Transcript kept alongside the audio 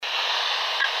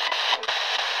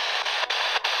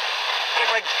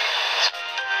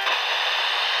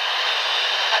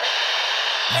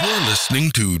You're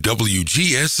listening to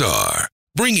WGSR,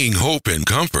 bringing hope and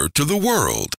comfort to the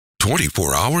world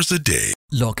 24 hours a day.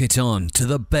 Lock it on to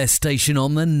the best station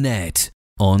on the net.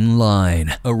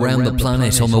 Online, around the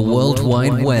planet on the World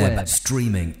Wide Web.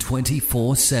 Streaming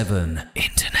 24/7.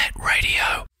 Internet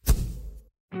radio.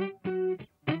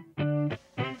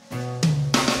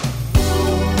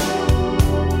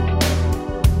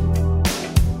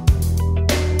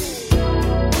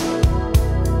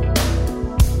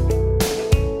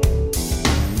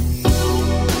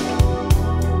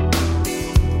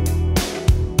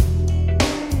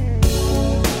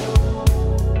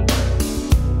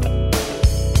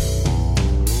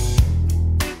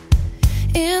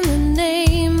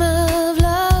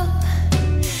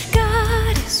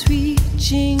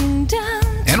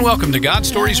 Welcome to God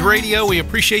Stories Radio. We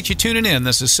appreciate you tuning in.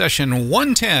 This is session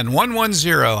 110.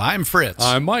 I'm Fritz.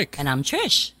 I'm Mike. And I'm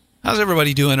Trish. How's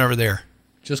everybody doing over there?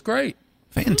 Just great.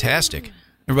 Fantastic.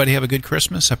 Everybody have a good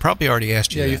Christmas? I probably already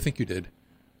asked you that. Yeah, you think you did.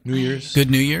 New Year's? Good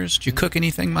New Year's. Did you cook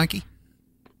anything, Mikey?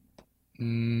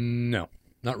 No,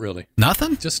 not really.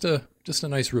 Nothing? Just a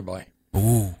nice ribeye.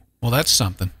 Ooh, well, that's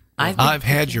something. I've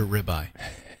had your ribeye.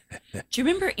 Do you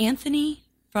remember Anthony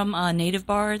from Native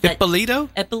Bar? Ippolito?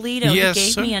 Ippolito. Yes, he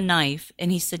gave sir. me a knife,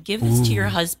 and he said, give this to your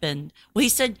husband. Well, he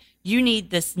said, you need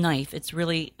this knife. It's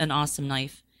really an awesome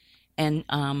knife. And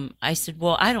I said,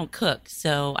 well, I don't cook,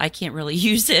 so I can't really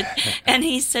use it. And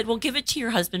he said, well, give it to your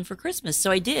husband for Christmas.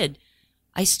 So I did.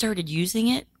 I started using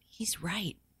it. He's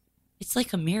right. It's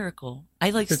like a miracle.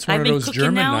 It's one of those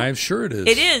German knives. Sure it is.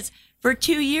 It is. For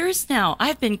 2 years now,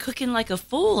 I've been cooking like a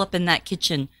fool up in that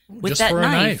kitchen with just that for a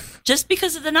knife. Just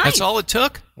because of the knife. That's all it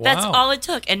took? That's Wow. all it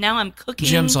took. And now I'm cooking.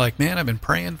 Jim's like, man, I've been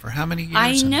praying for how many years? I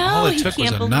and know. all it He took was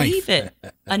can't a knife. believe it.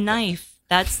 A knife.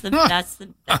 That's the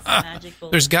magic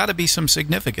bullet. There's got to be some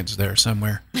significance there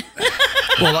somewhere.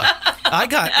 Well, I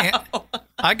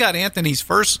got Anthony's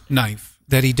first knife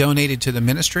that he donated to the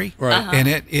ministry, right? And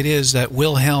it is that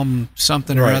Wilhelm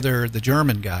something or Right. other, the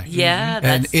German guy. Yeah,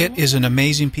 and that's it is an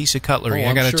amazing piece of cutlery. Oh,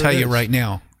 I got to I'm sure tell it you is. right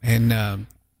now. And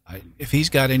if he's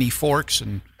got any forks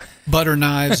and butter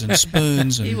knives and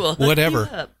spoons He and will hook you whatever,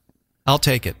 up. I'll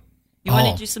take it. You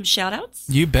want to do some shout-outs?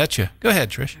 You betcha. Go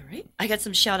ahead, Trish. All right. I got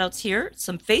some shout-outs here.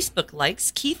 Some Facebook likes.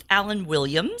 Keith Allen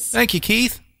Williams Thank you,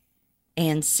 Keith.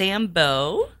 and Sam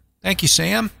Bowe. Thank you,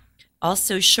 Sam.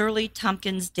 Also, Shirley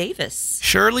Tompkins Davis.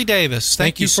 Shirley Davis,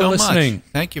 thank you for so listening. much.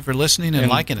 Thank you for listening and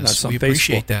liking us. that's on We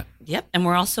appreciate Facebook. that. Yep. And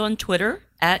we're also on Twitter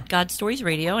at God Stories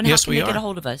Radio. And Yes, how can we they are. get a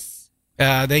hold of us?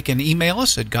 They can email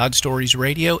us at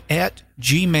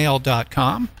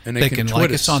godstoriesradio@gmail.com. And they they can can like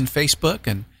twit us us. on Facebook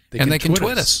and They they can can twit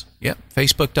twit us. Yep.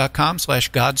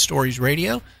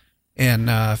 Facebook.com/godstoriesradio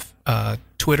and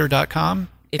Twitter.com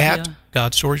If at you-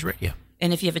 godstoriesradio.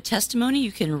 And if you have a testimony,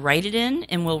 you can write it in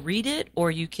and we'll read it,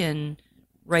 or you can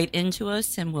write into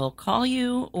us and we'll call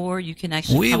you, or you can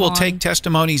actually We come will on take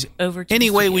testimonies over to any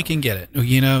the way studio. we can get it.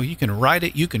 You know, you can write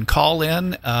it, you can call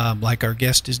in like our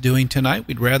guest is doing tonight.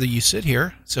 We'd rather you sit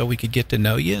here so we could get to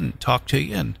know you and talk to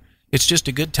you, and it's just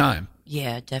a good time.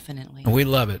 Yeah, definitely. We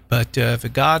love it. But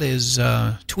if God is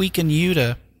tweaking you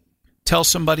to tell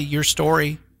somebody your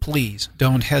story, please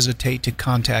don't hesitate to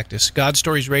contact us.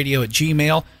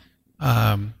 GodStoriesRadio@gmail.com.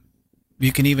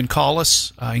 You can even call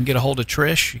us and get a hold of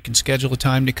Trish. You can schedule a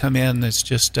time to come in. It's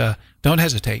just don't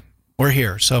hesitate. We're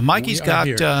here. So Mikey's We are got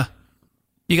here.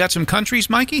 you got some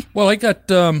countries, Mikey? Well, I got.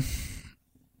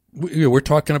 We're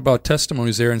talking about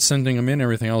testimonies there and sending them in and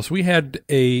everything else. We had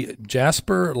a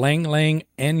Jasper Lang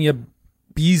Anya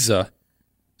Biza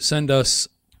send us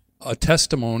a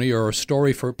testimony or a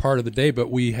story for part of the day,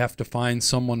 but we have to find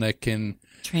someone that can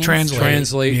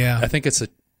translate. Yeah. I think it's a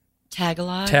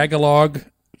Tagalog. Tagalog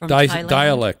From Thailand?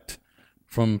 dialect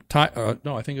from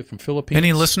no, I think it's from Philippines.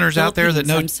 Any listeners out there that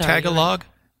know Philippines, I'm sorry, Tagalog?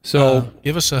 So,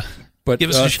 Give us a but give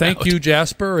us a thank shout. you,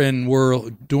 Jasper, and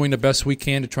we're doing the best we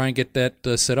can to try and get that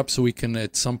set up so we can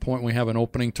at some point we have an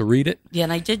opening to read it. Yeah,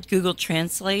 and I did Google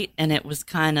Translate, and it was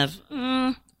kind of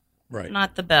Right.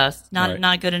 not the best, Right.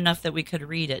 not good enough that we could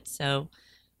read it. So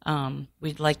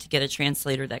we'd like to get a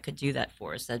translator that could do that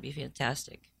for us. That'd be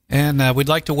fantastic. And we'd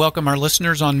like to welcome our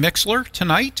listeners on Mixlr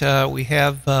tonight. We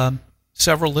have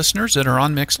several listeners that are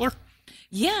on Mixlr.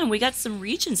 Yeah, and we got some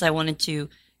regions I wanted to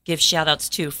give shout-outs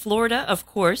to. Florida, of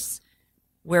course,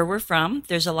 where we're from.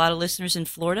 There's a lot of listeners in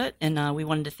Florida, and we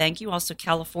wanted to thank you. Also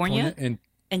California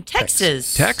And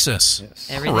Texas. Texas. Yes.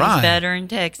 Everything's All right. better in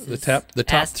Texas. the top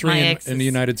Ask three my in exes. the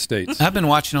United States. I've been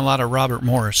watching a lot of Robert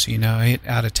Morris,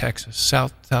 out of Texas,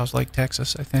 South Lake,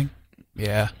 Texas, I think.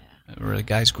 Yeah. Really,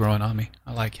 guy's growing on me.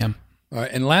 I like him. All right,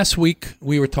 and last week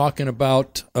we were talking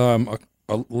about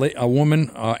a woman,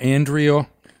 Andrea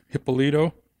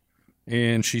Hippolito,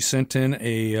 and she sent in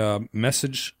a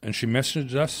message, and she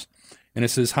messaged us, and it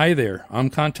says, "Hi there, I'm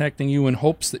contacting you in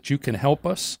hopes that you can help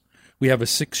us. We have a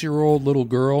 6-year-old little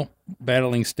girl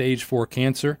battling stage 4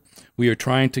 cancer. We are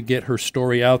trying to get her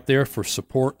story out there for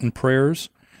support and prayers,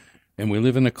 and we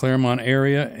live in the Claremont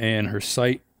area, and her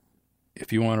site,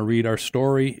 if you want to read our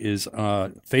story, is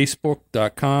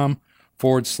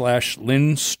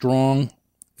facebook.com/Lynn Strong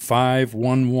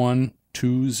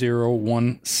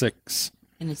 5112016.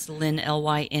 And it's Lynn,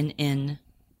 Lynn.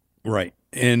 Right.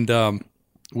 And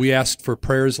we asked for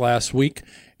prayers last week,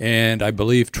 and I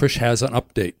believe Trish has an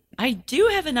update. I do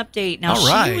have an update. Now, All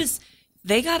right.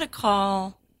 they got a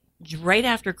call right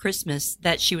after Christmas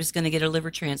that she was going to get a liver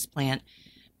transplant.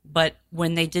 But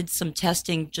when they did some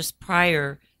testing just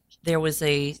prior, there was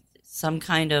some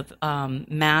kind of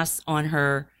mass on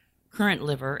her current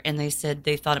liver, and they said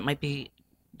they thought it might be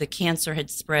the cancer had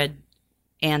spread,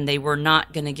 and they were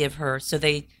not going to give her. So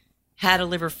they had a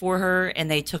liver for her,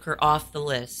 and they took her off the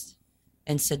list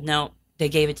and said, no, they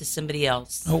gave it to somebody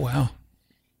else. Oh, wow.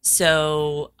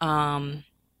 So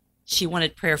she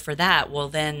wanted prayer for that. Well,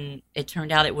 then it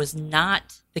turned out it was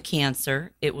not the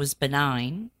cancer. It was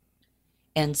benign.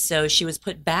 And so she was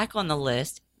put back on the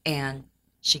list, and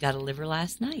she got a liver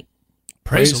last night.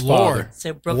 Praise the Lord. Father.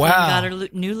 So Brooklyn got her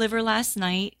new liver last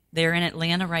night. They're in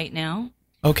Atlanta right now.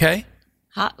 Okay.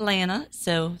 Hot Atlanta.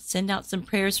 So send out some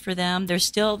prayers for them.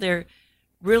 They're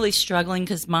really struggling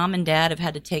because mom and dad have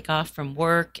had to take off from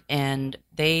work, and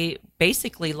they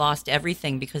basically lost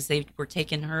everything because they were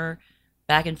taking her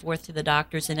back and forth to the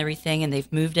doctors and everything, and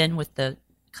they've moved in with the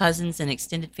cousins and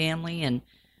extended family, and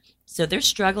so they're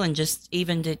struggling just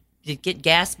even to get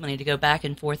gas money to go back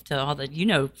and forth to all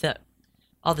the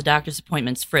all the doctor's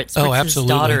appointments. Fritz's absolutely.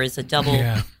 daughter is a double.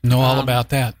 Yeah, know all about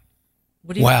that.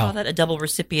 What do you call that? A double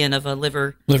recipient of a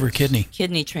liver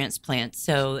kidney transplant.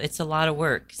 So it's a lot of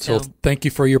work. So thank you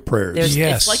for your prayers.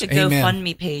 Yes, it's like a amen.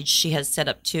 GoFundMe page she has set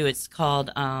up too. It's called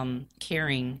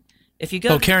Caring. If you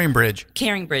go Caring Bridge.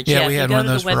 Caring Bridge. Yeah, Yeah, we if had you go one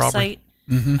to of the those for Aubrey.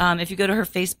 website, if you go to her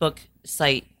Facebook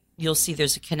site, you'll see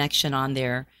there's a connection on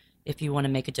there. If you want to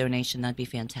make a donation, that'd be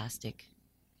fantastic.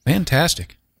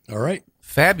 Fantastic. All right.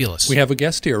 Fabulous. We have a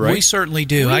guest here, right? We certainly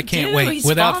do. We I can't do. wait. He's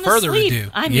Without fallen further asleep. ado.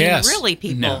 I mean, yes. really,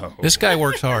 people. No. This guy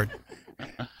works hard.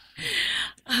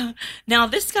 Now,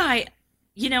 this guy,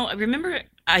 I remember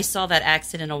I saw that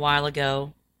accident a while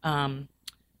ago on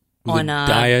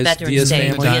Veterans Diaz Day.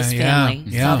 family? Diaz family.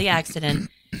 Yeah. Saw the accident.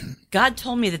 God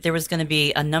told me that there was going to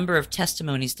be a number of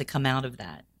testimonies to come out of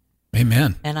that.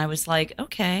 Amen. And I was like,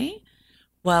 okay.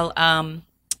 Well,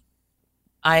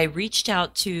 I reached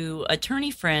out to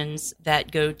attorney friends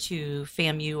that go to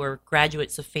FAMU or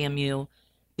graduates of FAMU,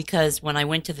 because when I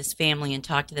went to this family and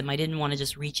talked to them, I didn't want to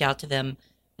just reach out to them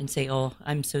and say, oh,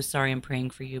 I'm so sorry, I'm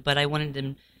praying for you. But I wanted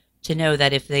them to know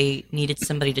that if they needed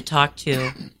somebody to talk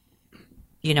to,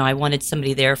 I wanted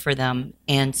somebody there for them.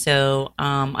 And so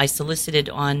I solicited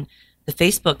on the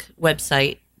Facebook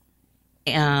website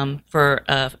for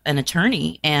an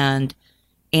attorney, and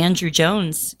Andrew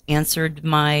Jones answered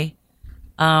my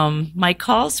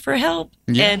calls for help.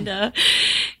 Yeah. And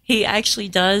he actually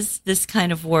does this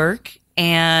kind of work.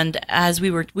 And as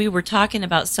we were talking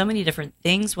about so many different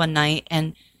things one night,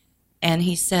 and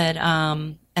he said,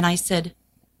 and I said,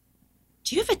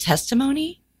 do you have a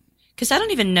testimony? Because I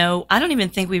don't even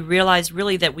think we realized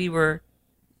really that we were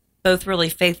both really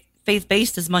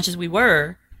faith-based as much as we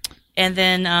were. And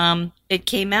then it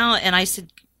came out, and I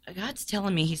said, God's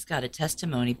telling me he's got a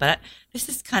testimony, but this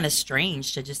is kind of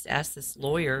strange to just ask this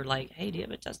lawyer, like, hey, do you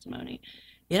have a testimony?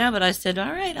 But I said,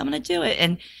 all right, I'm going to do it.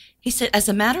 And he said, as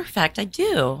a matter of fact, I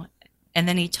do. And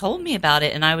then he told me about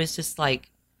it, and I was just like,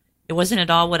 it wasn't at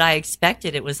all what I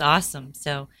expected. It was awesome.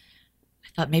 So I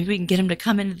thought maybe we can get him to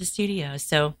come into the studio.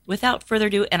 So without further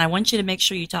ado, and I want you to make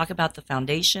sure you talk about the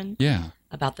foundation. Yeah.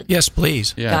 About the Yes,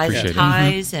 please. Yeah, I guys appreciate with it.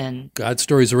 ties and God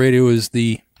Stories Radio is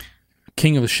the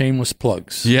king of the shameless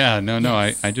plugs. Yeah, no,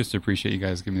 Yes. I just appreciate you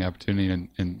guys giving me the opportunity,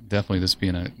 and definitely this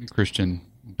being a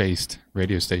Christian-based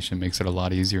radio station makes it a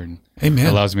lot easier and Amen.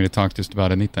 allows me to talk just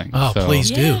about anything. Oh, So,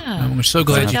 please do. Yeah. I'm so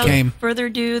glad you without came. further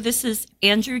ado, this is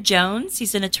Andrew Jones.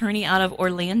 He's an attorney out of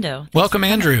Orlando. Welcome,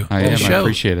 Andrew. I to the am. I show.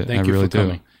 appreciate it. Thank I you really for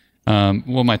coming. do.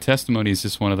 Well, my testimony is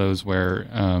just one of those where,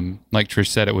 like Trish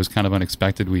said, it was kind of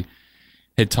unexpected. We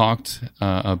had talked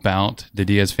about the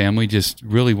Diaz family, just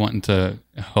really wanting to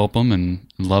help them and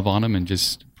love on them and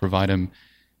just provide them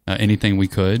anything we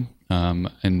could.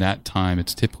 In that time,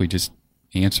 it's typically just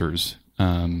answers.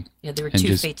 Yeah, there were and two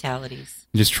just- fatalities.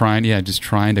 Just trying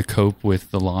to cope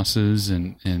with the losses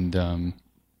and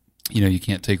you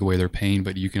can't take away their pain,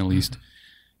 but you can at least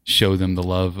show them the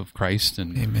love of Christ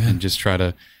and Amen. just try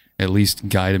to at least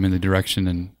guide them in the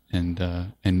direction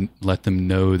and let them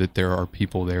know that there are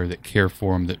people there that care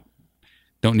for them, that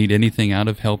don't need anything out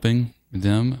of helping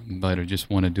them, but just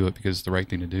want to do it because it's the right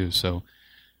thing to do. So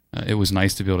it was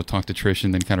nice to be able to talk to Trish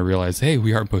and then kind of realize, hey,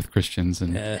 we are both Christians.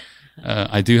 And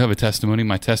I do have a testimony.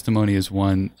 My testimony is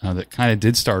one that kind of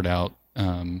did start out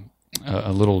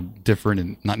a little different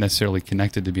and not necessarily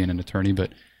connected to being an attorney,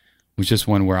 but was just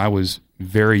one where I was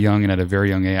very young, and at a very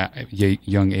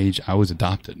young age, I was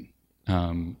adopted.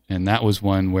 And that was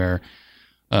one where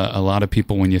a lot of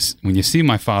people, when you see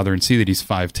my father and see that he's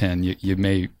 5'10", you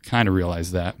may kind of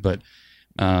realize that. But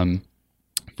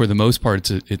for the most part,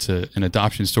 it's an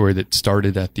adoption story that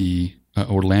started at the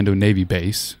Orlando Navy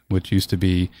base, which used to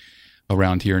be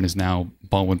around here and is now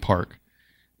Baldwin Park.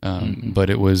 But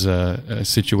it was a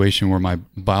situation where my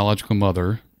biological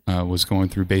mother was going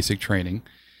through basic training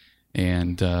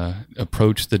and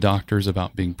approached the doctors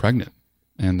about being pregnant.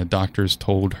 And the doctors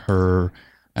told her,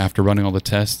 after running all the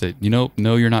tests, that,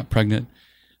 no, you're not pregnant.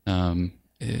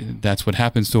 That's what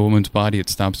happens to a woman's body. It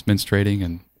stops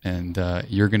menstruating, and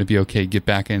you're going to be okay. Get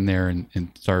back in there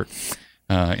and start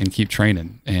and keep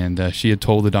training. And she had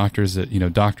told the doctors that,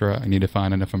 doctor, I need to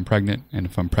find out if I'm pregnant. And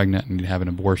if I'm pregnant, I need to have an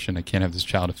abortion. I can't have this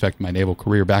child affect my naval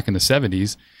career. Back in the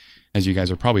 70s, as you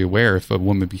guys are probably aware, if a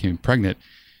woman became pregnant,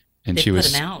 and they she was,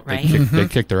 put them out, right? They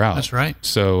kicked her out. That's right.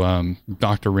 So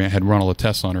doctor had run all the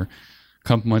tests on her. A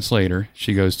couple months later,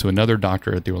 she goes to another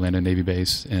doctor at the Orlando Navy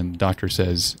base, and the doctor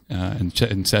says, and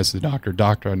says to the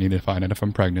doctor, I need to find out if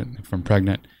I'm pregnant. If I'm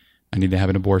pregnant, I need to have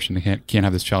an abortion. I can't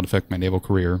have this child affect my naval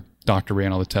career. Doctor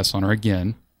ran all the tests on her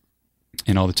again,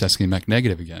 and all the tests came back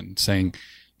negative again, saying,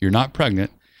 you're not pregnant.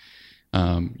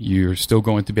 You're still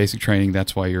going through basic training.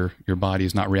 That's why your body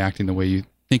is not reacting the way you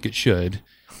think it should.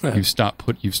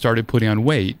 You've started putting on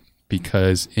weight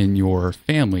because in your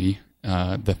family,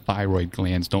 the thyroid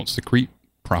glands don't secrete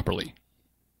properly.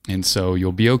 And so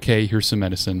you'll be okay. Here's some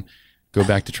medicine. Go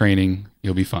back to training.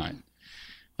 You'll be fine.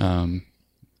 A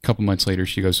couple months later,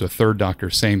 she goes to a third doctor.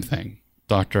 Same thing.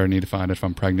 Doctor, I need to find out if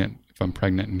I'm pregnant. If I'm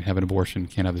pregnant and have an abortion,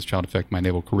 can't have this child affect my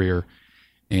naval career.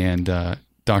 And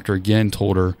doctor again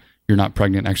told her, you're not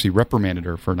pregnant, actually reprimanded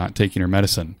her for not taking her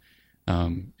medicine.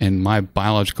 And my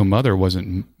biological mother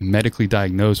wasn't medically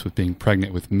diagnosed with being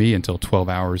pregnant with me until 12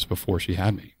 hours before she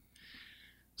had me.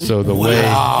 So the way,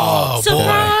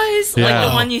 surprise, Yeah. like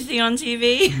the one you see on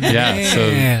TV. yeah. So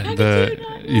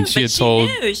and she But had told,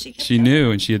 she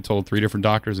knew, and she had told 3 different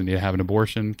doctors, I need to have an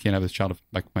abortion, can't have this child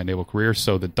affect my naval career.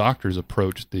 So the doctors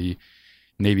approached the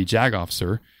Navy JAG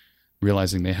officer,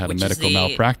 realizing they had Which a is medical the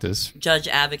malpractice, judge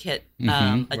advocate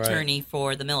attorney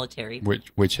for the military.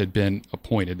 which had been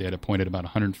appointed. They had appointed about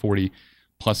 140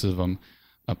 plus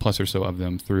or so of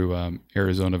them through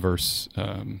Arizona versus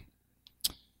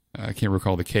I can't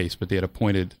recall the case, but they had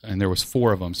appointed, and there was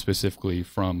 4 of them specifically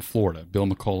from Florida. Bill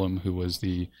McCollum, who was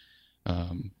the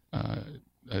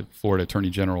Florida Attorney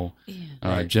General,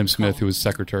 Jim Smith, who was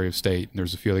Secretary of State, and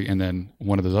there's a few other, and then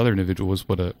one of those other individuals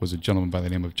was a gentleman by the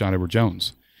name of John Edward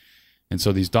Jones. And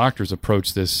so these doctors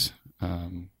approached this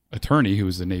attorney, who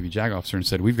was the Navy JAG officer, and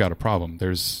said, we've got a problem.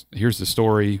 Here's the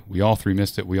story. We all 3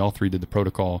 missed it. We all 3 did the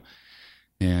protocol.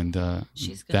 And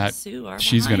She's going to sue our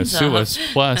she's going to behinds sue up. us.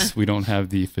 Plus, we don't have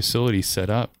the facility set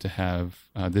up to have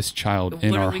this child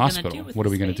in What are our we gonna hospital. do with What are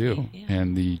we this going to do? baby? Yeah.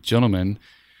 And the gentleman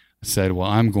said, well,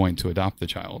 I'm going to adopt the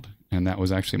child. And that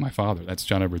was actually my father. That's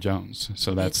John Edward Jones.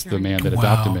 So that's the man that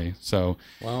adopted me. So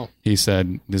he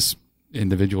said, this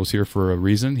individual's here for a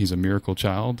reason. He's a miracle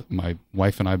child. My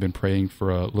wife and I have been praying for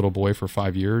a little boy for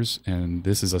 5 years, and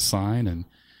this is a sign. And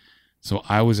so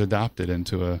I was adopted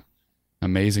into an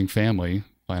amazing family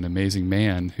by an amazing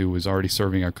man who was already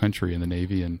serving our country in the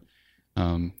Navy. And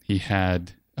he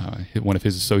had one of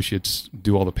his associates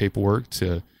do all the paperwork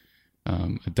to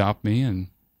adopt me. And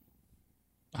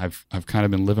I've kind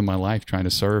of been living my life trying to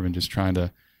serve and just trying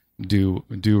to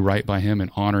do right by him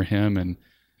and honor him, and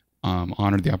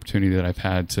honor the opportunity that I've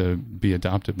had to be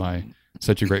adopted by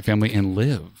such a great family and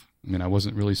live. I mean, I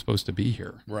wasn't really supposed to be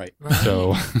here. Right.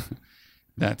 So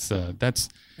that's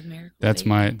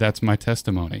my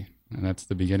testimony, and that's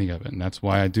the beginning of it. And that's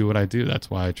why I do what I do. That's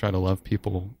why I try to love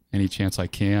people any chance I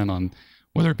can, on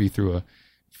whether it be through a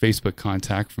Facebook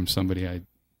contact from somebody I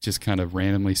just kind of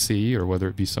randomly see, or whether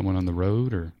it be someone on the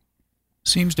road. Or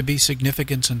seems to be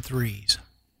significance in 3s,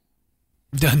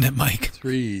 doesn't it, Mike?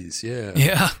 3s, yeah.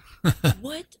 Yeah.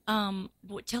 What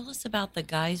tell us about the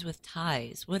Guys with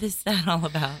Ties. What is that all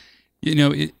about?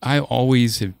 I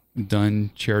always have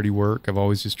done charity work. I've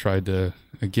always just tried to,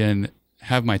 again,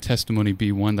 have my testimony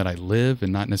be one that I live,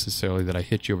 and not necessarily that I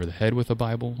hit you over the head with a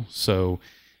Bible. So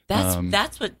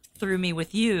That's what threw me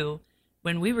with you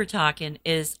when we were talking.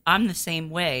 Is I'm the same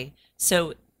way.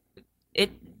 So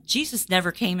Jesus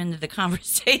never came into the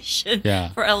conversation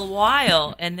for a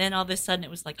while, and then all of a sudden it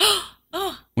was like,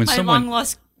 oh, when my long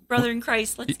lost brother in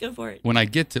Christ. Let's go for it.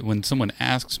 When someone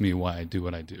asks me why I do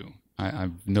what I do, I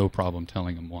have no problem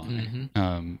telling them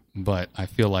why. But I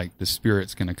feel like the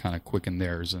Spirit's going to kind of quicken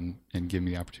theirs and give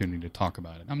me the opportunity to talk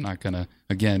about it. I'm not going to,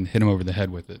 again, hit them over the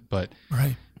head with it. But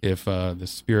if the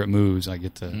Spirit moves, I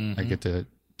get to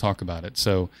talk about it.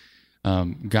 So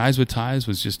Guys with Ties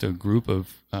was just a group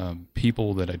of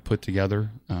people that I'd put together.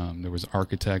 There was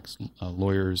architects,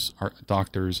 lawyers,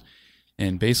 doctors,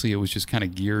 and basically it was just kind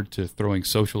of geared to throwing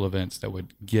social events that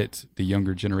would get the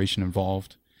younger generation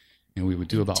involved. And we would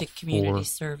do about community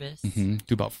service. Do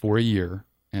about 4 a year.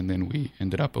 And then we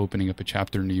ended up opening up a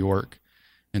chapter in New York,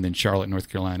 and then Charlotte, North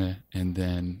Carolina, and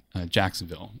then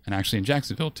Jacksonville. And actually in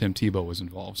Jacksonville, Tim Tebow was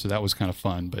involved. So that was kind of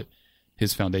fun, but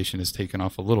his foundation has taken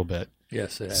off a little bit.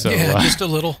 Yes, it has. So, just a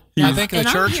little. I think the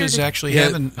church is actually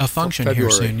having a function February.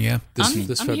 here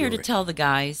soon, I'm here to tell the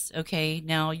guys, okay,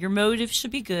 now your motive should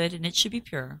be good and it should be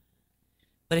pure.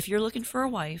 But if you're looking for a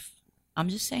wife, I'm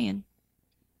just saying,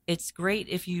 it's great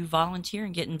if you volunteer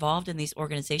and get involved in these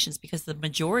organizations, because the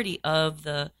majority of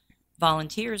the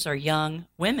volunteers are young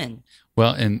women.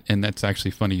 Well, and that's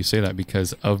actually funny you say that,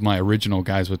 because of my original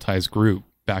Guys with Ties group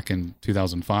back in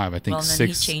 2005, I think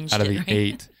 6 out of the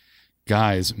 8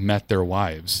 guys met their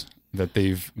wives that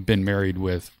they've been married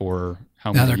with for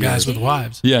how many years? Now they're guys with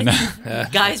wives. Yeah. No.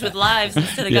 Guys with lives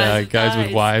instead of guys with guys ties.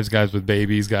 with wives, guys with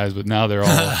babies, guys with, now they're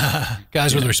all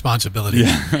guys with responsibility.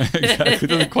 Yeah, exactly.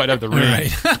 Doesn't quite have the ring.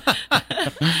 Right.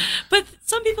 But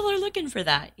some people are looking for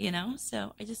that,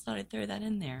 so I just thought I'd throw that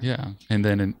in there. Yeah. And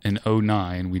then in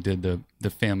 2009, we did the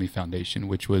Family Foundation,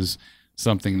 which was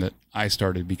something that I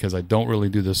started because I don't really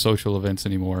do the social events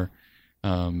anymore.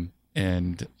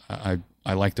 And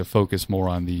I like to focus more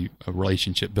on the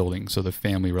relationship building, so the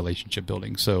family relationship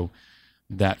building. So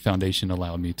that foundation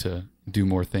allowed me to do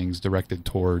more things directed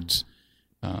towards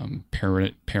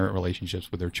parent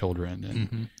relationships with their children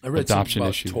and I read adoption about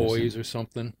issues, toys or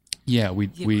something. Yeah, we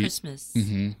Christmas.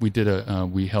 We did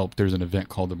we helped. There's an event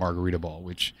called the Margarita Ball,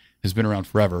 which has been around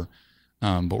forever,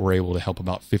 but we're able to help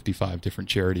about 55 different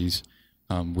charities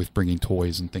with bringing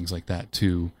toys and things like that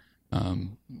to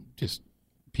just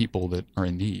people that are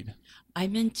in need. I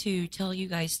meant to tell you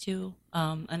guys too,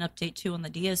 an update too on the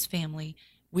Diaz family.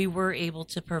 We were able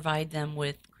to provide them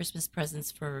with Christmas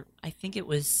presents for, I think it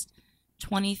was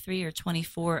 23 or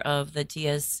 24 of the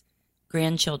Diaz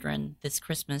grandchildren this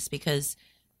Christmas, because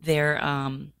their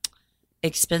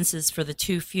expenses for the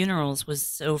 2 funerals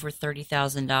was over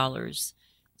 $30,000.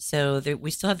 So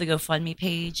we still have the GoFundMe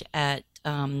page at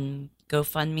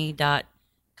GoFundMe.com//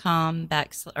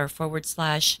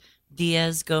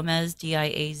 Diaz Gomez,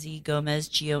 Diaz Gomez,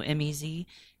 Gomez,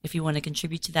 if you want to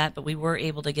contribute to that. But we were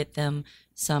able to get them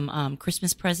some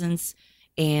Christmas presents,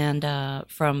 and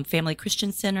from Family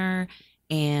Christian Center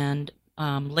and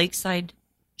Lakeside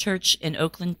Church in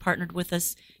Oakland partnered with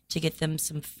us to get them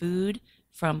some food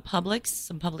from Publix,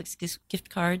 some Publix gift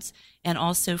cards, and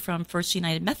also from First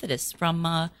United Methodist,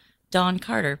 from Don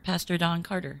Carter, Pastor Don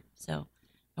Carter. So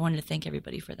I wanted to thank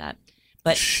everybody for that.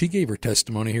 But she gave her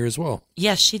testimony here as well.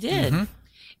 Yes, she did. Mm-hmm.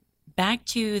 Back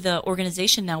to the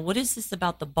organization now. What is this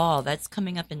about the ball? That's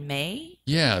coming up in May?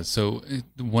 Yeah, so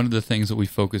one of the things that we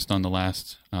focused on the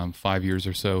last 5 years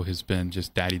or so has been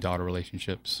just daddy-daughter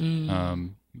relationships.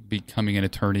 Becoming an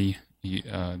attorney,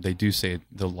 they do say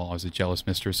the law is a jealous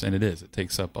mistress, and it is. It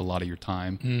takes up a lot of your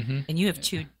time. Mm-hmm. And you have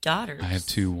 2 daughters. I have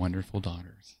 2 wonderful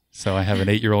daughters. So I have an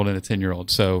 8-year-old and a 10-year-old.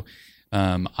 So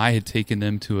I had taken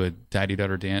them to a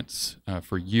daddy-daughter dance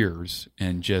for years,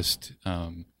 and just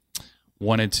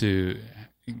wanted to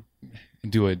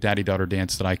do a daddy-daughter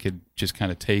dance that I could just kind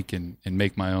of take and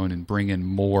make my own, and bring in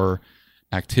more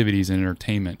activities and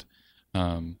entertainment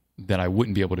that I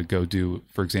wouldn't be able to go do.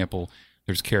 For example,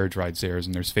 there's carriage rides there,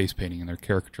 and there's face painting, and there are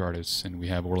caricature artists, and we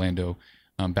have Orlando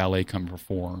Ballet come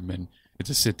perform, and it's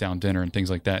a sit-down dinner and things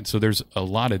like that. So there's a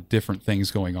lot of different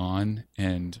things going on,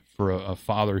 and for a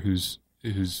father who's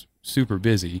super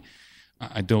busy,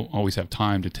 I don't always have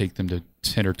time to take them to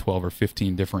 10 or 12 or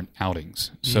 15 different outings.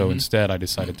 So instead, I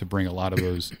decided to bring a lot of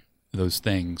those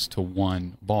things to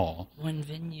one ball, one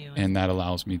venue, and that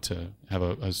allows me to have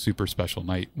a super special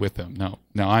night with them.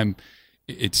 Now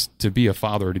it's to be a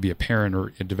father, or to be a parent, or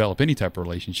develop any type of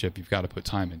relationship, you've got to put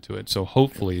time into it. So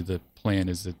hopefully the plan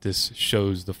is that this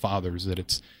shows the fathers that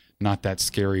it's not that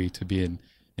scary to be an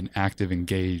active,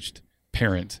 engaged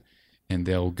parent, and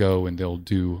they'll go and they'll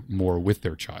do more with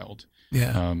their child.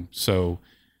 Yeah.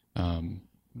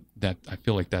 that I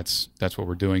feel like that's what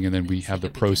we're doing, and then we have the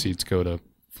proceeds go to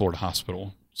Florida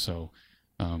Hospital. So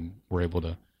we're able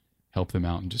to help them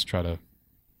out and just try to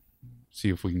see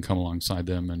if we can come alongside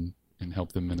them and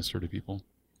help them minister to people.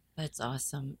 That's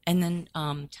awesome. And then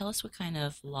tell us what kind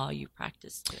of law you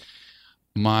practice too.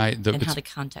 And how to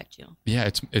contact you. Yeah,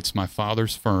 it's my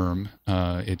father's firm.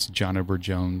 It's John Edward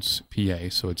Jones, PA,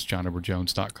 so it's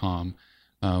johnedwardjones.com.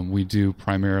 We do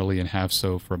primarily and have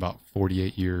so for about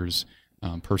 48 years,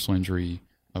 personal injury,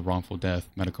 wrongful death,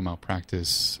 medical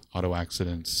malpractice, auto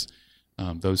accidents,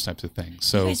 those types of things.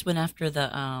 So you guys went after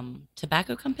the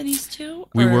tobacco companies too?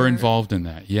 We were involved in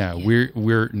that. Yeah.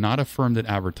 We're not a firm that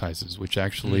advertises, which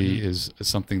actually is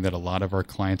something that a lot of our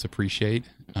clients appreciate.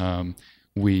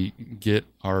 We get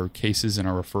our cases and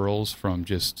our referrals from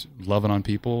just loving on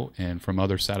people and from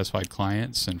other satisfied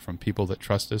clients and from people that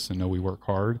trust us and know we work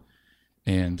hard.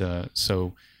 And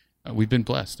so we've been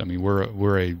blessed. I mean,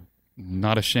 we're a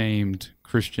not ashamed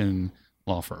Christian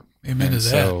law firm. Amen to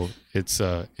that.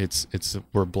 So it's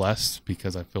we're blessed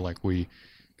because I feel like we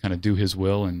kind of do His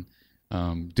will and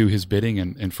do His bidding.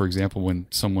 And for example, when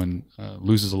someone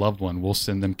loses a loved one, we'll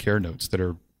send them care notes that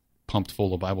are pumped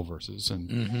full of Bible verses,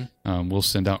 and we'll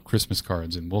send out Christmas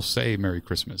cards, and we'll say Merry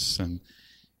Christmas, and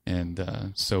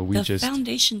so we the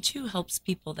foundation too helps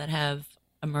people that have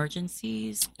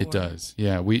emergencies. It does,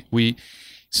 yeah.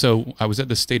 So I was at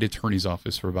the state attorney's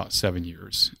office for about 7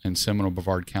 years in Seminole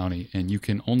Brevard County, and you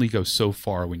can only go so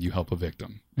far when you help a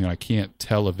victim. You know, I can't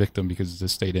tell a victim because it's a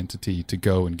state entity to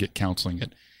go and get counseling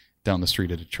down the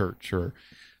street at a church, or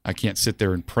I can't sit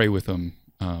there and pray with them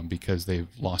because they've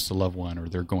lost a loved one or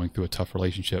they're going through a tough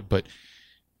relationship. But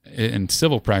in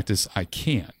civil practice, I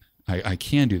can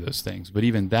do those things. But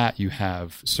even that, you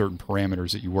have certain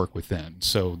parameters that you work within.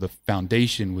 So the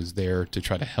foundation was there to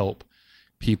try to help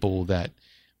people that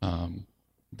the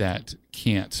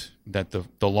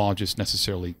law just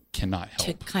necessarily cannot help.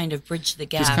 To kind of bridge the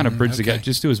gap. Just kind of bridge the gap.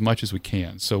 Just do as much as we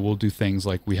can. So we'll do things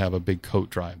like we have a big coat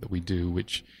drive that we do,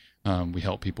 which we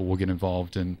help people. We'll get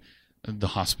involved in the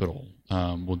hospital.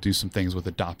 We'll do some things with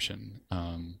adoption.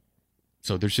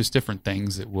 So there's just different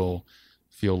things that we'll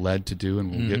feel led to do, and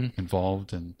we'll get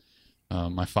involved. And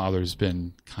my father's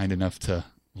been kind enough to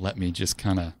let me just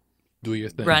kind of do your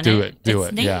thing. Do it.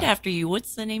 It's named after you.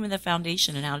 What's the name of the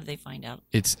foundation, and how did they find out?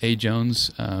 It's A.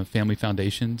 Jones Family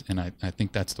Foundation, and I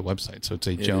think that's the website. So it's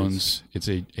a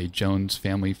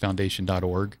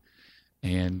jonesfamilyfoundation.org,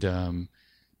 and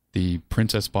the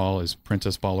Princess Ball is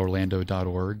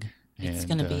princessballorlando.org. It's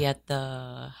going to be at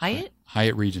the Hyatt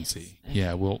Regency.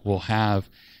 Yeah, we'll have.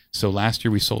 So last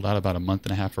year we sold out about a month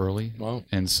and a half early. Wow.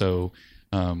 And so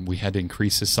we had to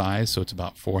increase the size, so it's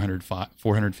about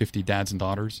 450 dads and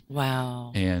daughters.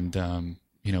 Wow. And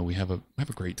we have a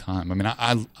great time. I mean,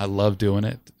 I love doing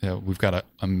it. We've got an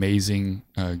amazing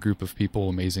group of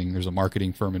people. There's a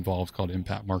marketing firm involved called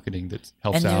Impact Marketing that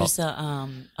helps out.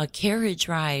 And there's a carriage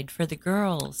ride for the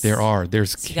girls. There's so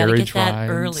carriage you gotta get rides. That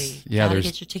early. Yeah, gotta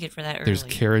get your ticket for that early. There's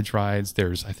carriage rides.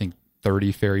 There's, I think,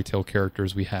 30 fairy tale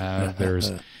characters we have.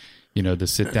 There's the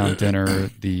sit down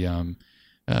dinner, the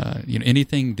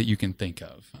anything that you can think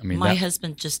of. I mean, my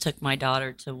husband just took my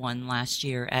daughter to one last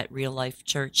year at Real Life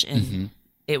Church, and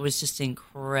it was just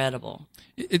incredible.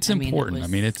 It's important.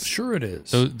 It's sure it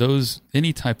is. Those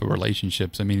any type of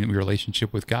relationships. I mean, your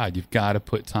relationship with God, you've got to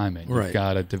put time in. You've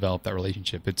got to develop that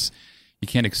relationship. You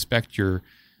can't expect your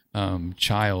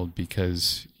child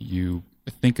because you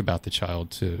think about the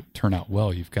child to turn out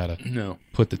well. You've got to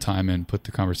put the time in, put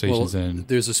the conversations in.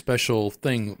 There's a special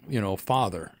thing,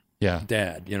 father,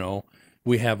 dad.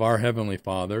 We have our Heavenly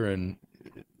Father, and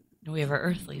we have our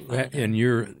earthly father. And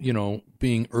you're,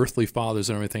 being earthly fathers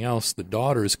and everything else, the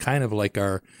daughter is kind of like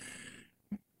our,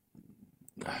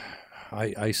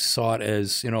 I saw it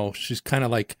as, she's kind of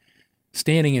like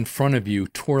standing in front of you,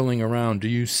 twirling around. Do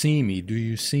you see me? Do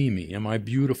you see me? Am I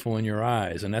beautiful in your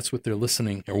eyes? And that's what they're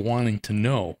listening or wanting to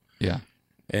know. Yeah.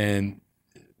 And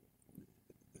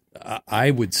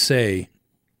I would say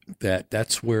that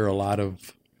that's where a lot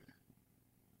of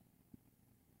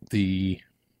the,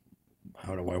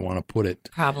 how do I want to put it?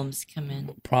 Problems come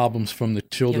in. Problems from the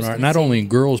children are not only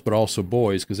girls but also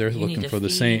boys, because they're looking for the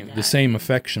same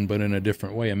affection, but in a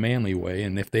different way, a manly way.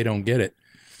 And if they don't get it,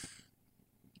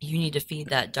 you need to feed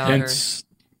that daughter. Hence,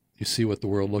 you see what the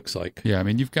world looks like. Yeah, I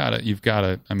mean, you've got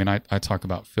to. I mean, I talk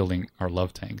about filling our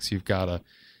love tanks. You've got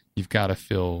to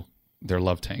fill their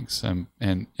love tanks, and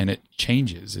it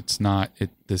changes. It's not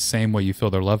the same way you fill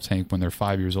their love tank when they're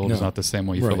 5 years old. Is not the same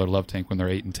way you fill their love tank when they're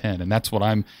 8 and 10. And that's what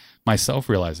I'm myself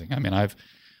realizing. I mean,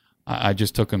 I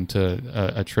just took them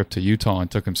to a trip to Utah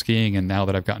and took them skiing, and now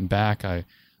that I've gotten back, I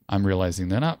I'm realizing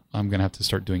that I'm going to have to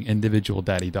start doing individual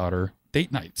daddy-daughter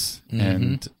date nights.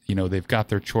 And, they've got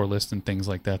their chore list and things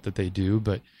like that they do,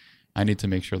 but I need to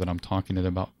make sure that I'm talking to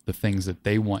them about the things that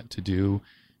they want to do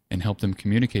and help them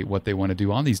communicate what they want to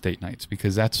do on these date nights,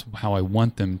 because that's how I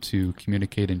want them to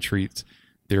communicate and treat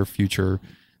their future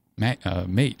mate.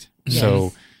 Yes.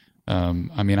 So, I'm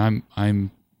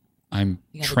You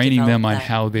gotta training them develop on that.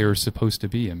 how they're supposed to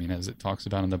be. I mean, as it talks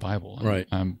about in the Bible, Right.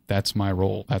 That's my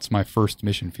role. That's my first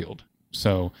mission field.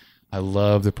 So I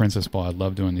love the Princess Ball. I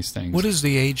love doing these things. What is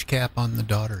the age cap on the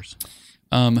daughters?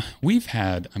 We've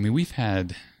had,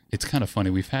 it's kind of funny.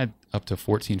 We've had up to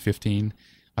 14, 15.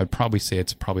 I'd probably say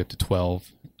it's probably up to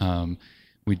 12.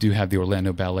 We do have the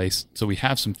Orlando Ballet. So we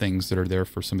have some things that are there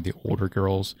for some of the older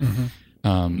girls.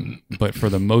 But for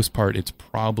the most part, it's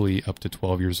probably up to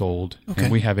 12 years old. Okay.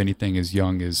 And we have anything as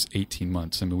young as 18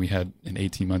 months. I mean, we had an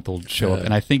 18-month-old show up.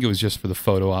 And I think it was just for the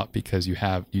photo op, because you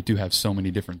do have so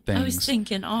many different things. I was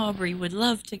thinking Aubrey would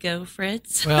love to go,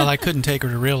 Fritz. Well, I couldn't take her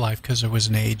to real life because there was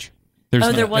an age. There's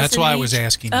there no- was That's an why I age? was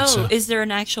asking. Oh, so. is there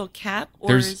an actual cap,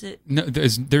 or is it? No,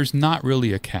 there's not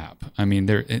really a cap. I mean,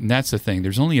 and that's the thing.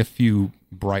 There's only a few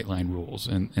bright line rules,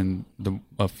 and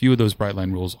a few of those bright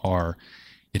line rules are,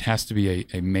 it has to be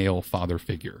a male father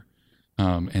figure,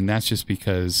 and that's just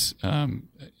because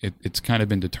it's kind of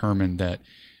been determined that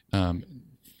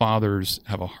fathers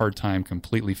have a hard time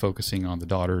completely focusing on the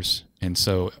daughters, and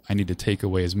so I need to take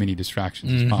away as many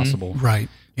distractions as possible. Right.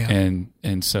 Yeah.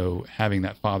 And so having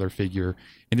that father figure,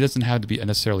 and it doesn't have to be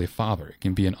necessarily a father. It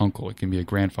can be an uncle. It can be a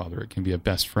grandfather. It can be a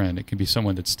best friend. It can be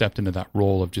someone that stepped into that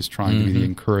role of just trying to be the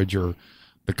encourager,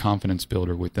 the confidence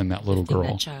builder within that little Lifting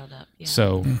girl. that child up. Yeah.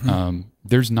 So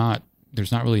there's not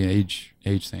really an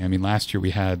age thing. I mean, last year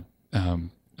we had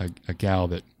a gal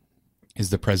that is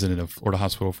the president of Florida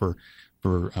Hospital for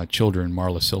Children,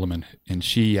 Marla Silliman, and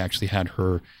she actually had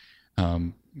her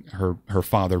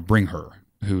father bring her,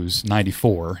 who's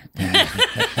 94,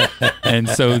 and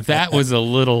so that was a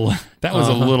little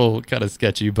kind of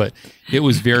sketchy, but it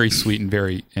was very sweet and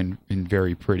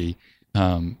very pretty.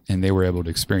 And they were able to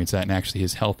experience that, and actually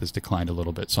his health has declined a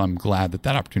little bit. So I'm glad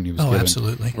that opportunity was Oh, given.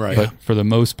 absolutely. Right. But for the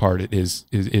most part, it is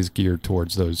geared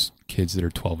towards those kids that are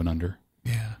 12 and under.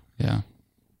 Yeah. Yeah.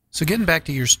 So getting back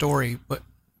to your story, but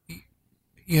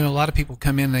a lot of people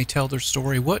come in and they tell their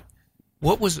story. What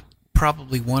was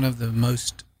probably one of the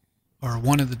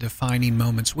defining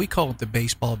moments? We call it the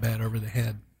baseball bat over the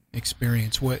head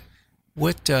experience. What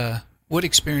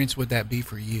experience would that be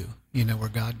for you? Where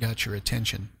God got your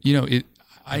attention.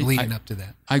 Leading up to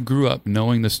that. I grew up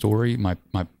knowing the story. My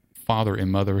father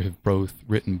and mother have both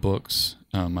written books.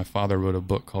 My father wrote a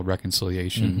book called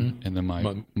Reconciliation, and then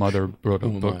my mother wrote a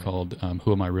book called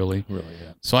Who Am I Really? Really,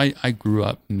 yeah. So I grew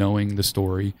up knowing the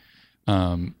story.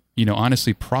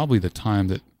 Honestly, probably the time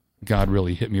that God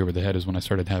really hit me over the head is when I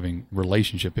started having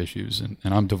relationship issues, and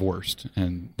I'm divorced,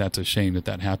 and that's a shame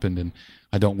that happened, and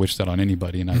I don't wish that on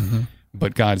anybody.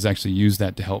 But God has actually used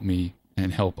that to help me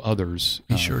and help others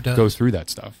He sure does. go through that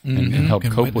stuff and help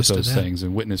And cope with witness to those that. things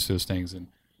and witness to those things and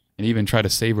even try to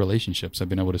save relationships. I've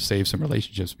been able to save some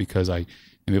relationships because I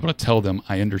am able to tell them,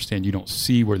 I understand you don't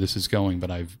see where this is going, but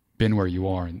I've been where you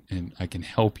are, and I can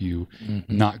help you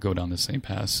not go down the same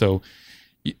path. So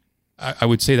I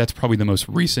would say that's probably the most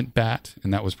recent bat,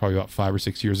 and that was probably about 5 or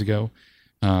 6 years ago.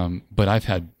 But I've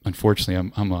had,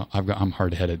 unfortunately, I'm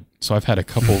hard-headed, so I've had a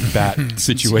couple bat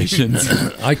situations.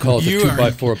 I call it the You are-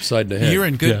 2x4 upside the head. You're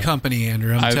in good Yeah. company,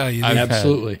 Andrew. I'm telling you. I've had-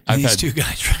 Absolutely. I've These had- two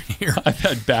guys right here. I've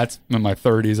had bats in my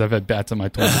 30s. I've had bats in my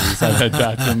 20s. I've had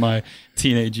bats in my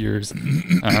teenage years.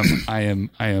 I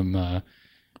am,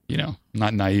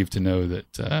 not naive to know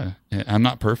that I'm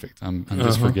not perfect. I'm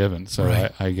just forgiven. So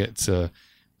Right. I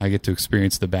get to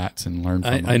experience the bats and learn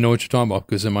from them. I know what you're talking about,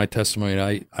 because in my testimony,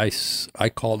 I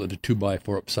called it a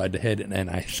 2x4 upside the head, and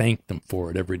I thanked them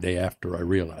for it every day after I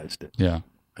realized it. Yeah,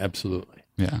 Absolutely.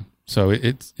 yeah. So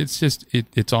it's just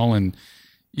it's all in,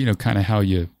 kind of how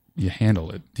you handle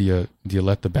it. Do you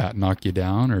let the bat knock you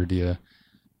down, or do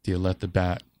you let the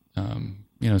bat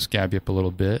scab you up a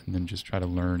little bit, and then just try to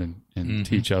learn and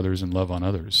teach others and love on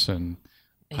others? And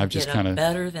I've just get kind up of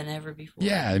better than ever before.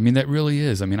 Yeah, I mean, that really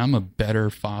is. I mean, I'm a better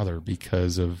father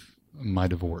because of my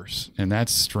divorce. And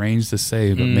that's strange to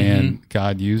say, but man,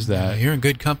 God used that. You're in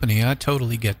good company. I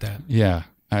totally get that. Yeah.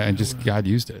 I just, God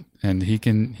used it. And he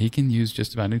can use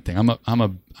just about anything.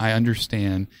 I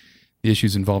understand the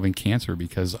issues involving cancer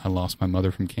because I lost my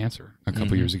mother from cancer a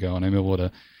couple years ago, and I'm able to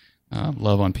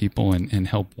love on people and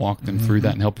help walk them through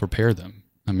that and help prepare them.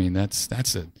 I mean, that's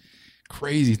a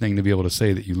crazy thing to be able to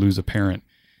say, that you lose a parent.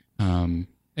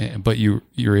 But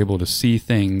you're able to see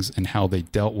things and how they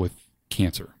dealt with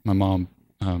cancer. My mom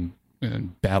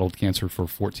battled cancer for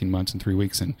 14 months and 3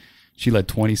 weeks, and she led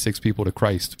 26 people to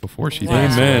Christ before she Wow.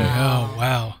 died. Amen. Oh,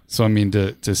 wow. So I mean,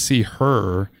 to see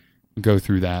her go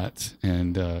through that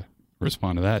and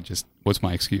respond to that, just what's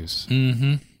my excuse?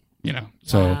 Mm-hmm. You know.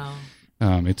 So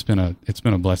Wow. it's been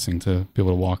a blessing to be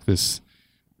able to walk this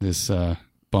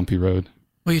bumpy road.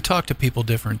 Well, you talk to people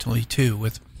differently, too,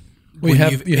 with You when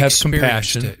have you've experienced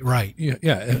compassion. it. Right.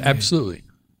 Yeah, absolutely.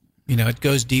 You know, it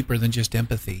goes deeper than just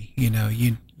empathy. You know,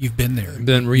 you've been there.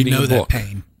 Been reading you know a book. that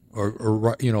pain. Or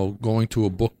going to a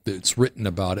book that's written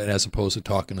about it as opposed to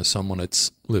talking to someone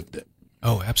that's lived it.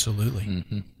 Oh, absolutely.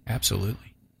 Mm-hmm.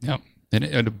 Absolutely. Yeah,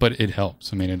 but it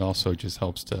helps. I mean, it also just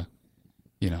helps to,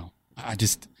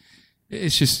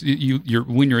 it's just you're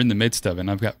when you're in the midst of it.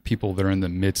 And I've got people that are in the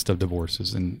midst of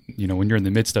divorces, and when you're in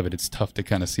the midst of it, it's tough to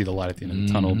kind of see the light at the end of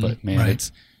the tunnel. But man, Right.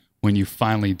 it's when you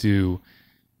finally do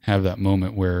have that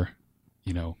moment where,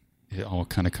 it all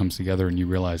kind of comes together, and you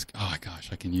realize, oh gosh,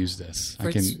 I can use this.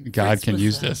 God Fritz can was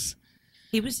use a- this.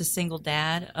 He was a single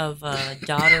dad of a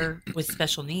daughter with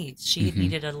special needs. She had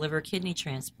needed a liver kidney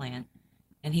transplant,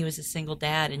 and he was a single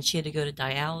dad, and she had to go to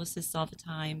dialysis all the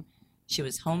time. She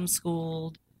was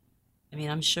homeschooled. I mean,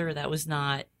 I'm sure that was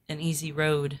not an easy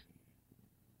road,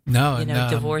 No, you and, know,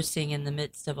 divorcing in the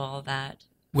midst of all that.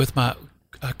 with my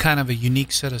kind of a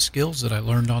unique set of skills that I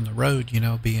learned on the road,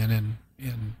 being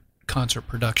in concert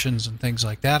productions and things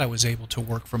like that, I was able to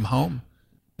work from home.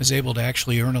 I was able to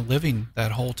actually earn a living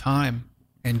that whole time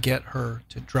and get her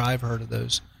to drive her to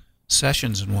those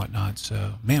sessions and whatnot.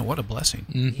 So, man, what a blessing.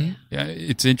 Mm-hmm. Yeah,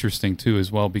 it's interesting too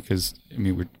as well, because I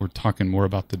mean we're talking more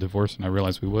about the divorce than I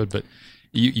realized we would, but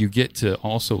you get to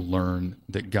also learn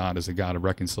that God is a God of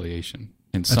reconciliation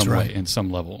in some right. way, in some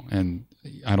level. And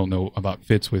I don't know about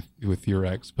Fitz with your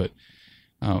ex, but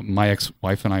my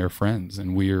ex-wife and I are friends,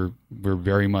 and we're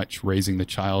very much raising the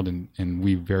child, and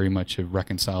we very much have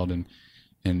reconciled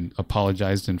and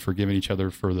apologized and forgiven each other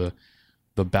for the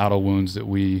battle wounds that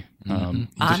we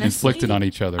Honestly, inflicted on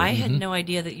each other. I had no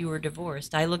idea that you were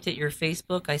divorced. I looked at your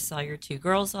Facebook. I saw your two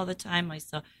girls all the time.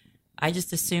 I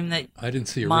just assumed that I didn't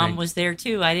see a mom ring. was there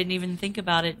too. I didn't even think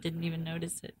about it. Didn't even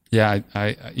notice it. Yeah,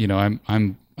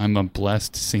 I'm a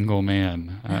blessed single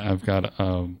man. I've got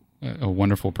a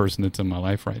wonderful person that's in my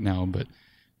life right now, but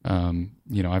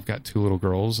I've got two little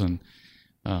girls, and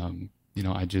I'm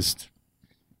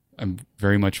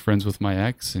very much friends with my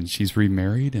ex, and she's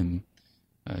remarried, and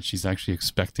she's actually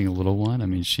expecting a little one. I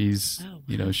mean, she's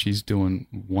she's doing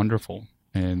wonderful.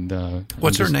 And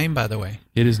What's her name, by the way?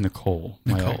 It is Nicole,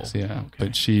 my Nicole, ex, yeah. okay.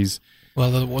 But she's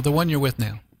The one you're with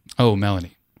now.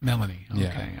 Melanie. Melanie. Okay.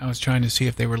 Yeah. I was trying to see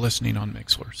if they were listening on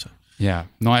Mixler. So. Yeah,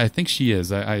 no, I think she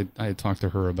is. I had talked to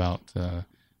her about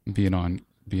being on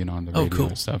the radio cool.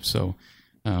 and stuff. So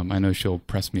I know she'll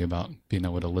press me about being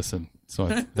able to listen. So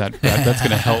that's going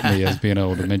to help me as being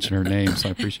able to mention her name. So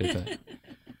I appreciate that.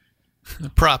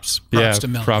 Props Yeah, to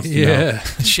Melanie. props to Yeah.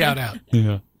 Shout out.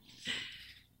 Yeah.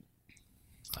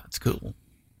 That's cool.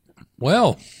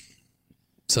 Well,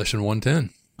 session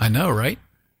 110. I know, right?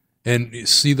 And you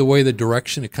see the way the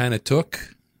direction it kind of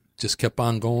took? Just kept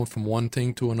on going from one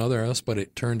thing to another else, but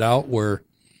it turned out where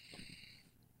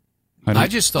I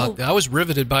just thought I was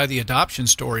riveted by the adoption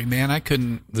story, man. I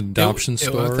couldn't. the adoption I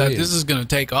story thought this is going to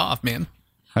take off, man.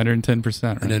 110%.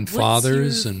 Right? and then What's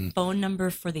fathers your and phone number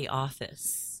for the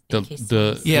office? The- in case the-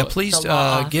 someone's- Yeah, Well, please the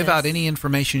law give out office. any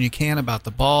information you can about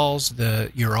the balls,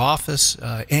 your office,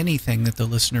 anything that the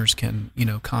listeners can,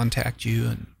 contact you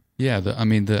and. Yeah,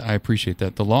 I appreciate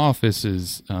that. The law office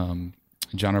is John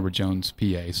Edward Jones,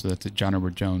 PA, so that's at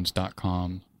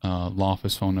johnedwardjones.com. Law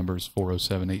office phone number is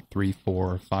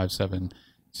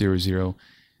 407-834-5700.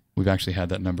 We've actually had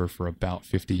that number for about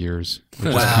 50 years,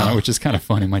 which is kind of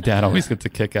funny. My dad always gets a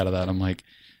kick out of that. I'm like,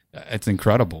 it's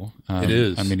incredible. It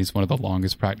is. I mean, he's one of the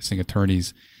longest practicing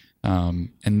attorneys, and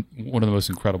one of the most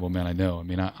incredible men I know. I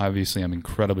mean, obviously I'm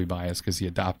incredibly biased because he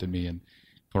adopted me and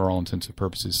for all intents and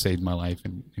purposes saved my life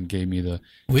and gave me the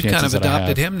We've chances kind of that I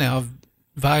adopted have. him now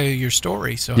via your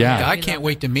story. So Yeah. I can't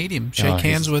wait to meet him, shake he's-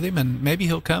 hands with him, and maybe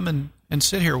he'll come and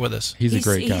sit here with us. He's a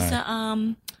great guy.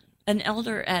 He's an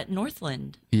elder at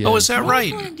Northland. He Oh, is that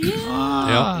right? Northland, yeah.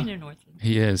 Ah. You know Northland.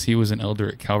 He is. He was an elder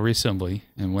at Calvary Assembly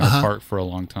in Winter Park for a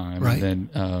long time. Right. And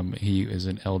then he is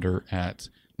an elder at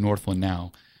Northland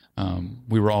now.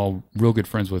 We were all real good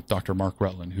friends with Dr. Mark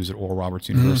Rutland, who's at Oral Roberts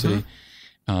University.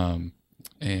 And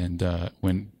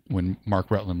when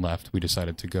Mark Rutland left, we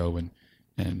decided to go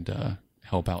and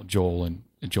help out Joel and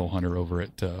Joel Hunter over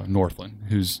at Northland,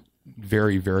 who's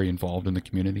very, very involved in the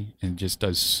community and just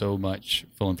does so much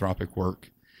philanthropic work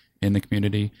in the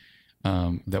community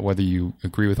that whether you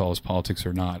agree with all his politics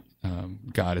or not,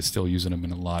 God is still using him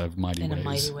in a lot of mighty In a ways.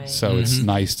 mighty way. So it's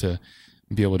nice to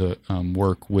be able to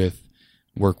work with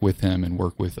him and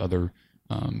work with other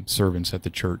servants at the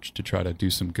church to try to do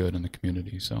some good in the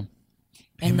community. So.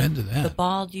 And Amen to that. The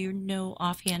ball, do you know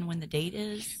offhand when the date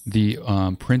is? The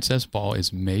Princess Ball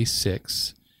is May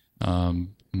 6th.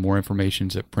 More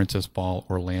information's at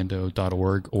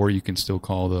princessballorlando.org, or you can still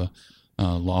call the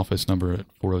law office number at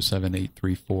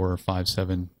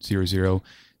 407-834-5700.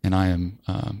 And I am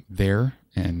there,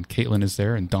 and Caitlin is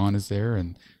there, and Dawn is there,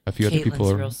 and a few other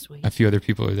people real sweet. a few other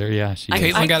people are there. Yeah, she is.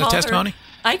 Caitlin got a called testimony?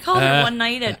 I called her one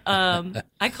night at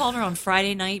I called her on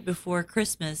Friday night before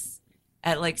Christmas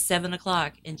at like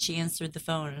 7:00, and she answered the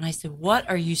phone, and I said, "What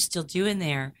are you still doing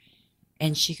there?"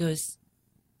 And she goes,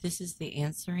 "This is the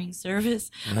answering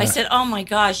service." I said, "Oh my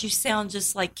gosh, you sound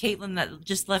just like Caitlin that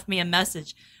just left me a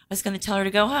message. I was going to tell her to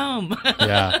go home."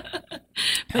 Yeah.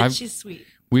 But she's sweet.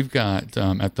 We've got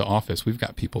at the office, we've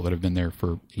got people that have been there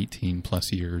for 18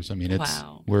 plus years. I mean,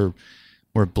 Wow. we're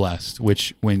blessed.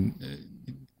 Which when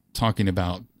talking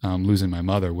about losing my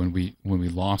mother, when we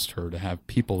lost her, to have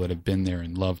people that have been there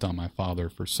and loved on my father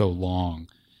for so long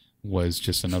was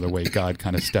just another way God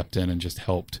kind of stepped in and just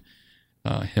helped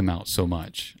him out so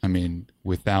much. I mean,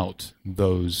 without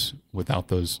those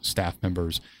staff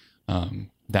members,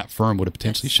 that firm would have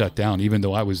potentially shut down. Even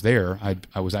though I was there, I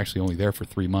was actually only there for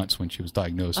 3 months when she was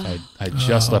diagnosed. I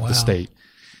just left the state,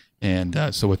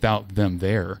 and so without them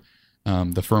there,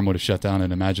 the firm would have shut down.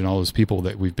 And imagine all those people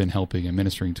that we've been helping and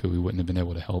ministering to, we wouldn't have been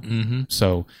able to help.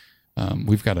 So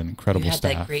we've got an incredible You had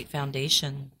staff. that great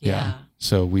foundation. Yeah.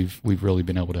 So we've really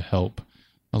been able to help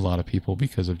a lot of people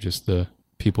because of just the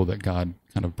people that God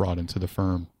kind of brought into the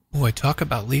firm. Boy, talk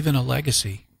about leaving a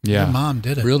legacy. Yeah. Your mom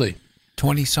did it. Really?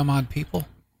 20 some odd people.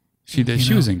 She did.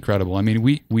 She was incredible. I mean,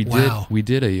 we Wow.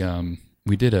 did an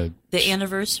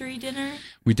anniversary dinner.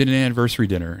 We did an anniversary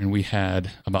dinner, and we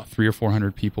had about 300 or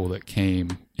 400 people that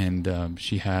came, and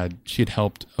she had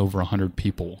helped over 100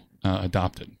 people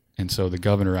adopted. And so the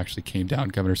governor actually came down.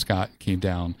 Governor Scott came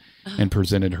down and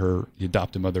presented her the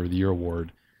Adopted Mother of the Year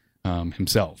award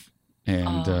himself,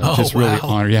 and just really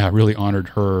really honored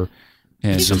her.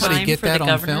 And Did somebody Time get for that the on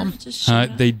governor film? to show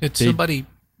up? Did somebody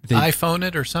iPhone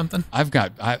it or something? I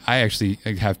actually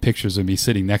have pictures of me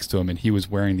sitting next to him, and he was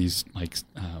wearing these like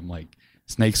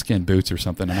snakeskin boots or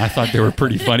something, and I thought they were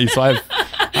pretty funny. So I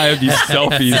have these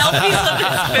selfies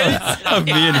of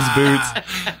me in his boots.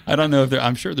 I don't know if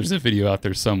I'm sure there's a video out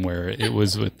there somewhere. It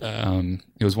was with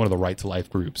it was one of the Right to Life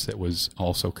groups that was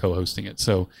also co-hosting it.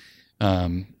 So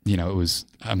it was.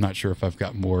 I'm not sure if I've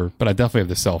got more, but I definitely have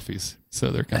the selfies, so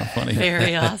they're kind of funny.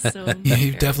 Very awesome. Yeah,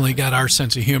 you've definitely got our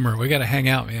sense of humor. We got to hang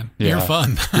out, man. Yeah. You're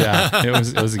fun. Yeah, it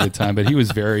was a good time. But he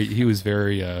was very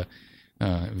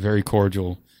very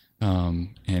cordial,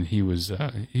 and he was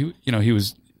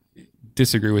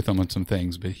disagree with him on some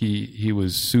things, but he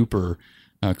was super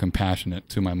compassionate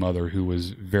to my mother, who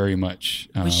was very much.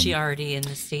 Was she already in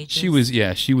the stages?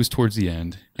 She was towards the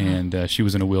end, and she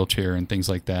was in a wheelchair and things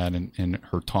like that, and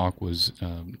her talk was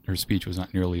her speech was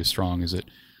not nearly as strong as it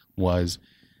was,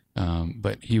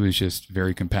 but he was just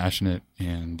very compassionate,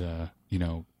 and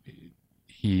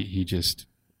he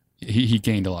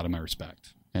gained a lot of my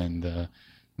respect, and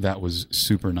that was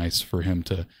super nice for him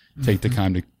to take the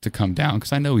time to come down,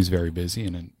 because I know he's very busy,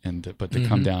 but to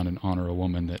come down and honor a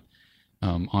woman that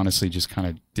honestly just kind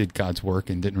of did God's work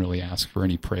and didn't really ask for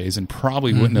any praise, and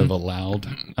probably wouldn't have allowed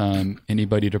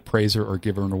anybody to praise her or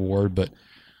give her an award, but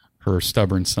her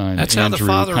stubborn son, That's Andrew,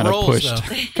 how the father rolls,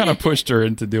 kind of pushed her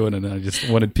into doing it. And I just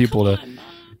wanted people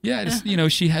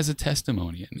she has a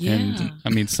testimony, and I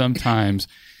mean, sometimes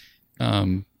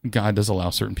God does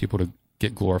allow certain people to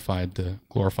get glorified to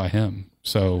glorify Him.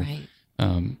 So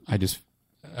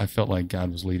I felt like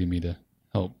God was leading me to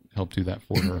help do that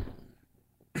for her.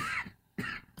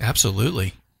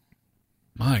 Absolutely.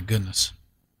 My goodness.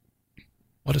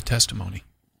 What a testimony.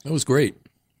 That was great.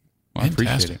 Well, I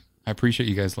appreciate it. I appreciate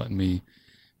you guys letting me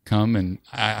come. And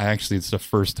I actually, it's the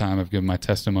first time I've given my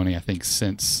testimony, I think,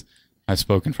 since I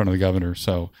spoke in front of the governor.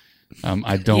 So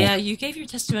I don't. Yeah, you gave your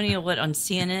testimony on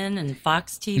CNN and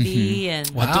Fox TV. And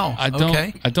Wow. I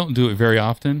don't do it very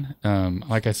often.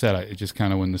 Like I said, it just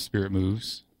kind of when the Spirit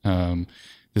moves.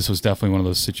 This was definitely one of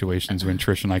those situations when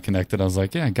Trish and I connected. I was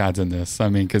like, yeah, God's in this. I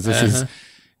mean, because this is,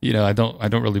 I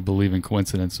don't really believe in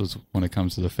coincidences when it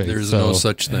comes to the faith. There's no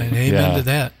such thing. And amen to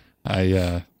that.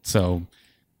 So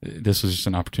this was just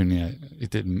an opportunity.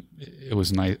 It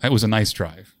was nice. It was a nice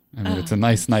drive. I mean, it's a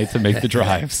nice night to make the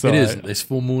drive. So it is. There's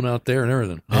full moon out there and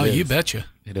everything. Oh, you betcha.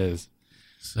 It is.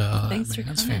 So, thanks for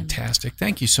that's coming. fantastic.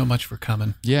 Thank you so much for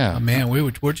coming. Yeah. Man,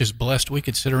 we're just blessed. We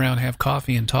could sit around, have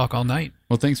coffee, and talk all night.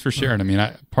 Well, thanks for sharing. I mean,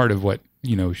 part of what,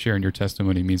 sharing your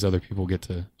testimony means other people get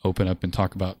to open up and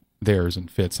talk about theirs and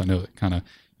Fitz. I know that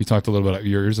you talked a little bit about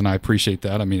yours, and I appreciate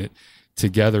that. I mean,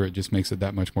 together it just makes it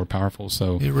that much more powerful.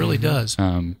 So It really does.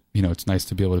 it's nice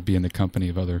to be able to be in the company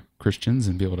of other Christians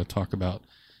and be able to talk about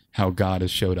how God has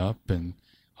showed up and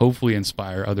hopefully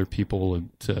inspire other people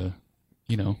to,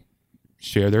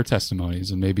 share their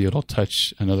testimonies, and maybe it'll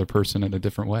touch another person in a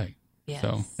different way. Yes.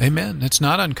 So Amen. It's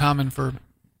not uncommon for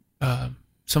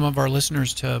some of our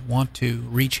listeners to want to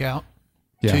reach out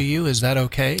yeah. to you. Is that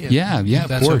okay? Yeah, If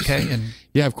that's of course. okay. And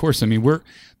Yeah, of course. I mean,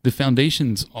 the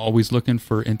foundation's always looking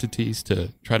for entities to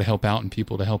try to help out and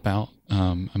people to help out.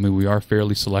 We are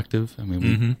fairly selective. I mean,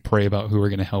 we pray about who we're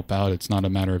going to help out. It's not a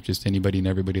matter of just anybody and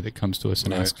everybody that comes to us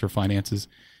and asks for finances.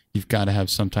 You've got to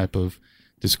have some type of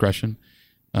discretion.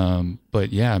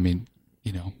 But yeah, I mean,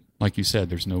 like you said,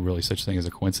 there's no really such thing as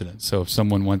a coincidence. So if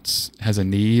someone has a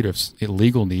need or a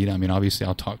legal need, I mean, obviously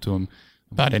I'll talk to them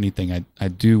about anything.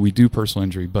 We do personal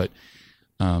injury, but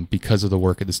because of the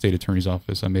work at the state attorney's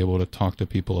office, I'm able to talk to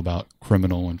people about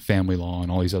criminal and family law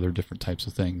and all these other different types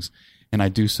of things. And I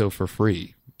do so for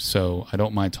free. So I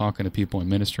don't mind talking to people and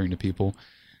ministering to people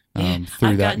through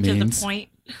I've that gotten means. to the point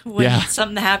when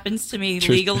something happens to me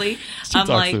legally, I'm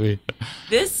like,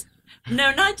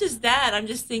 no, not just that. I'm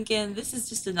just thinking this is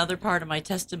just another part of my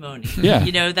testimony.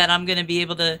 Yeah. That I'm going to be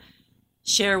able to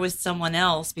share with someone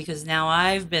else because now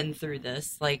I've been through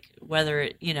this, like whether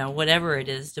it, whatever it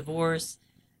is, divorce,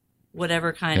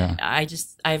 whatever kind of,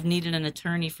 I've needed an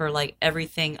attorney for like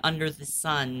everything under the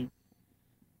sun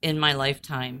in my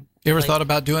lifetime. you ever thought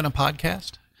about doing a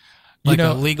podcast? Like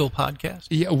a legal podcast?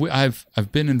 Yeah,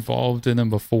 I've been involved in them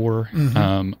before.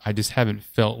 Mm-hmm. I just haven't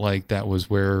felt like that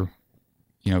was where,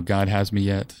 God has me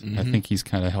yet. Mm-hmm. I think He's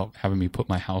kind of having me put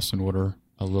my house in order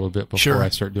a little bit before I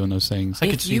start doing those things. I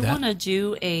could If see you that. want to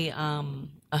do a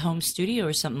home studio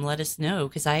or something, let us know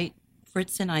because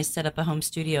Fritz and I set up a home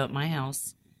studio at my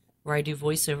house where I do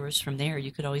voiceovers from there.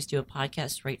 You could always do a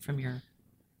podcast right from your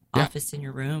office in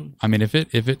your room. I mean, if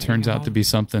it turns out to be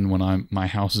something when my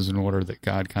house is in order that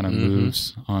God kind of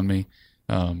moves on me.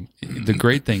 The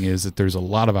great thing is that there's a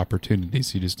lot of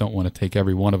opportunities. You just don't want to take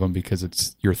every one of them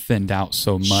because you're thinned out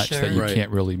so much that you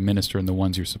can't really minister in the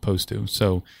ones you're supposed to.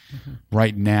 So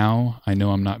right now, I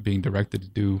know I'm not being directed to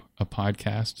do a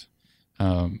podcast,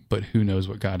 but who knows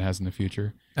what God has in the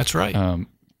future. That's right.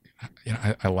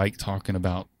 I like talking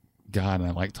about God and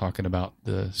I like talking about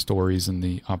the stories and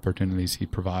the opportunities He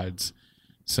provides.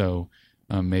 So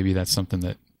maybe that's something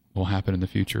that will happen in the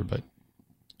future, but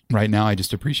right now, I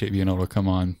just appreciate being able to come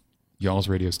on y'all's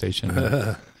radio station.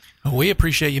 We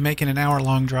appreciate you making an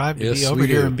hour-long drive to be over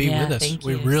here and be with us. Thank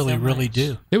We you really, so really much.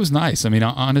 do. It was nice. I mean,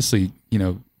 honestly,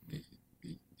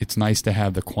 it's nice to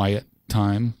have the quiet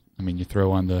time. I mean, you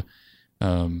throw on the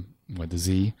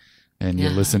Z, and you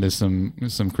listen to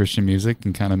some Christian music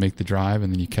and kind of make the drive,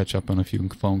 and then you catch up on a few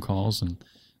phone calls, and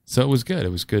so it was good.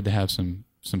 It was good to have some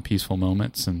peaceful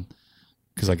moments, and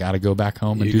because I got to go back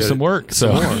home and do some work.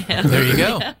 So there you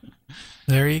go.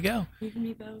 There you go. You and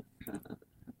me both.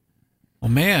 Well,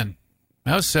 man,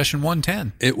 that was session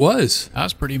 110. It was. That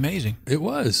was pretty amazing. It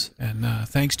was. And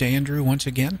thanks to Andrew once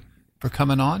again for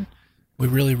coming on. We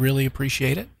really, really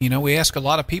appreciate it. We ask a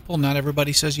lot of people. Not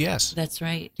everybody says yes. That's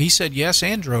right. He said yes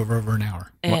and drove over an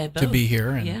hour to Both. be here.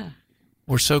 And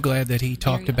we're so glad that he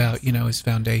talked about, his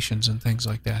foundations and things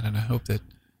like that. And I hope that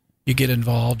you get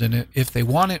involved. And if they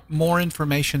want more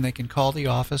information, they can call the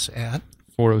office at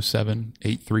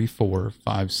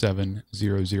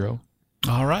 407-834-5700.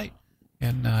 All right.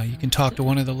 And you can talk to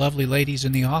one of the lovely ladies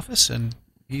in the office, and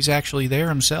he's actually there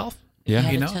himself. Yeah.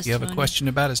 Have a You have a testimony. question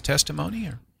about his testimony?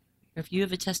 Or If you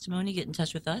have a testimony, get in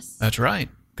touch with us. That's right.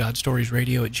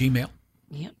 GodStoriesRadio@gmail.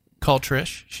 Yep. Call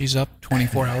Trish. She's up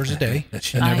 24 hours a day.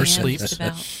 She I never am sleeps. just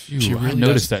about. She I really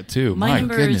noticed does. that too. My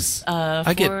number goodness. is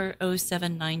I get-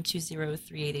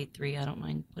 407-920-3883. I don't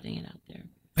mind putting it out there.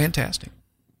 Fantastic.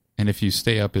 And if you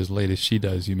stay up as late as she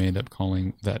does, you may end up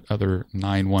calling that other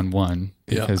 911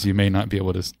 because you may not be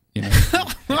able to,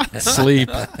 sleep.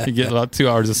 You get about 2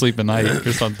 hours of sleep a night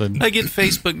or something. I get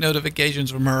Facebook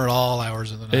notifications from her at all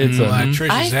hours of the night. It's a- Like, Trish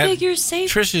I is at- figure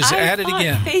safe. Trish is I at it thought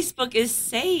again. Facebook is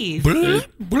safe. Bloop,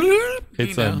 bloop,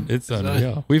 It's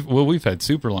unreal. We've had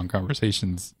super long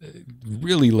conversations,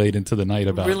 really late into the night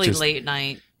about Really just late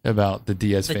night. about the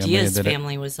Diaz The family. Diaz and then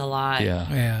family was a lot. Yeah.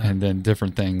 and then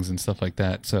different things and stuff like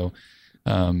that. So,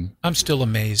 I'm still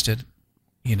amazed at,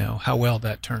 how well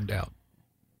that turned out.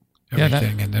 Yeah,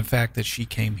 Everything. And the fact that she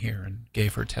came here and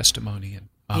gave her testimony. And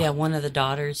Yeah, one of the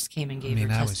daughters came and gave her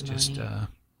that was testimony. just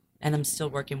and I'm still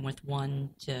working with one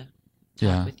to talk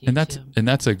Yeah, with you and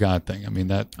that's a God thing. I mean,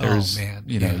 that there's man,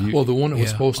 you know yeah. you, Well, the one that was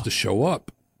Yeah. supposed to show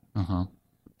up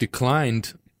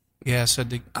declined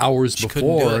said hours she couldn't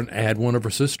do before it. and had one of her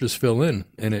sisters fill in,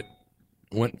 and it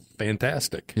went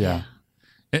fantastic. yeah.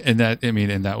 And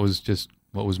that was just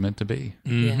what was meant to be.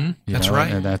 Yeah. you That's know,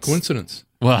 right. And that's Coincidence.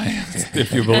 well,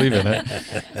 if you believe in it,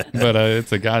 but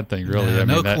it's a God thing, really. I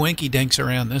no mean, that, coinky dinks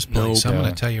around this place. I'm Yeah.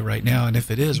 going to tell you right now. And if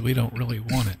it is, we don't really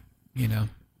want it. You know,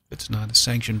 it's not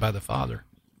sanctioned by the Father.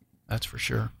 That's for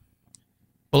sure.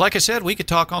 Well, like I said, we could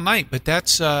talk all night, but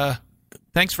that's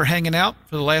thanks for hanging out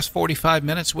for the last 45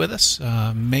 minutes with us.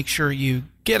 Make sure you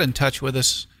get in touch with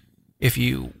us if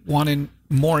you want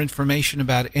more information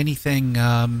about anything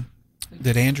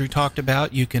that Andrew talked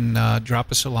about. You can drop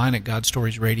us a line at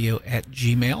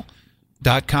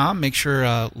godstoriesradio@gmail.com. Make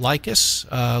sure like us.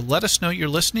 Let us know you're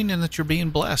listening and that you're being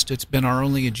blessed. It's been our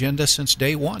only agenda since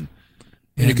day one.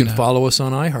 And you can follow us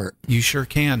on iHeart. You sure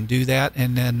can do that,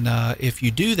 and then if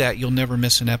you do that, you'll never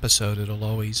miss an episode. It'll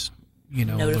always,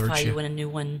 Notify alert you when a new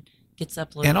one gets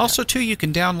uploaded. And also, too, you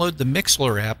can download the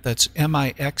Mixlr app. That's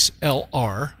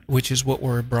MIXLR, which is what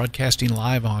we're broadcasting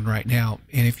live on right now.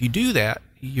 And if you do that,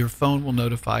 your phone will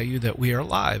notify you that we are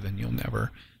live, and you'll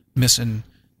never miss a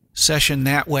session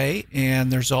that way. And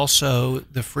there's also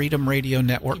the Freedom Radio you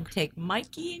Network. can take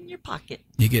Mikey in your pocket.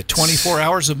 You get 24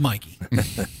 hours of Mikey.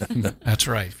 That's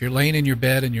right. If you're laying in your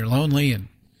bed and you're lonely and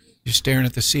you're staring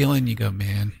at the ceiling, you go,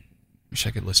 man, wish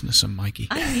I could listen to some Mikey.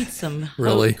 I need some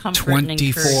Really? hope, comfort, and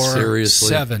encouragement.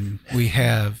 24/7 we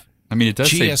have I mean, it does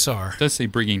GSR. say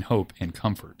bringing hope and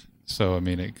comfort. So I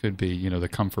mean, it could be the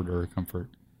comforter or comfort.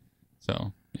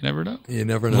 So you never know. You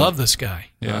never know. Love this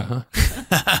guy. Yeah.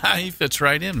 He fits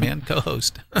right in, man.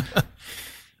 Co-host.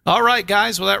 All right,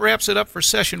 guys. Well, that wraps it up for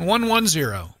session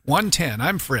 110. 110.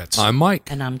 I'm Fritz. I'm Mike.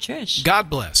 And I'm Trish. God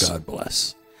bless. God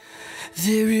bless.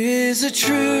 There is a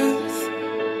truth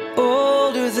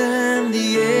older than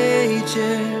the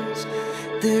ages.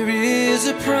 There is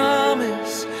a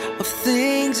promise of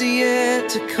things yet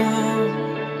to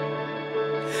come.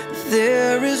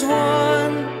 There is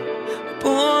one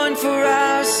born for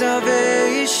our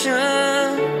salvation,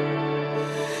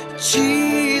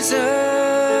 Jesus.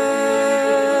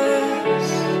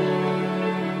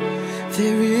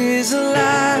 There is a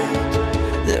light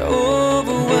that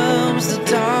overwhelms the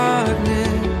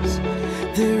darkness.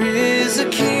 There is a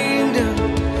kingdom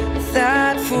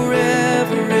that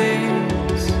forever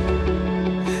reigns.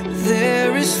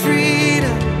 There is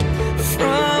freedom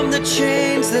from the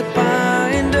chains that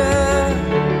bind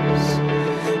us.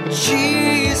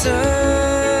 Jesus,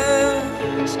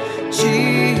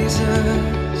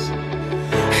 Jesus,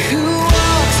 who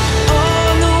walks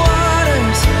on the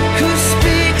waters, who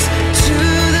speaks to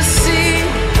the sea,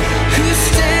 who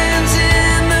stands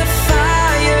in the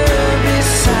fire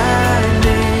beside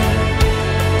me.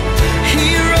 He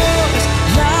roars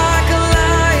like a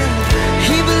lion,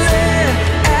 he bled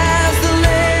as the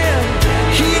lamb,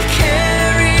 he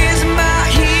carries my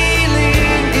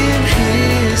healing in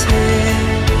his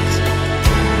hands.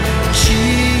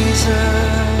 Jesus.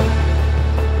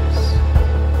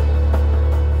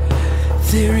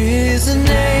 There is a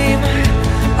name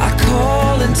I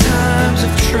call in times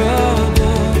of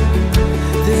trouble.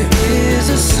 There is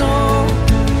a song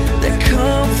that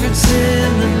comforts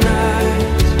in the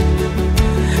night.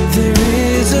 There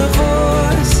is a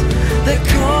voice that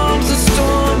calms the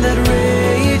storm that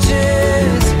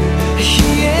rages.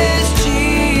 He is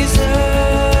Jesus,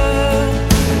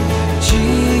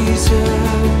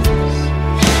 Jesus.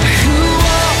 Who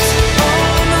walks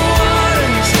on the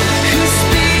waters, who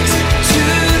speaks to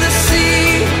the sea,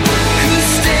 who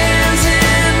stands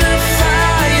in the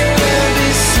fire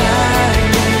beside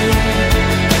me.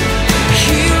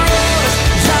 He roars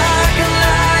like a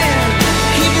lion,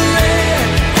 he bled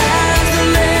as the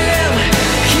lamb,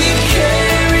 he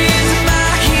carries my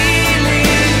healing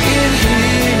in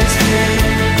his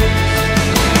hands.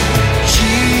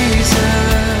 Jesus,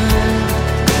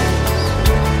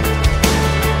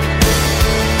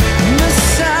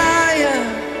 Messiah,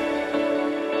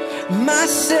 my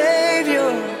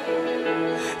Savior,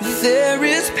 there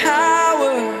is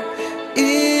power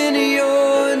in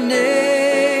your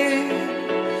name.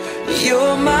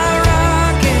 You're my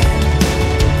rock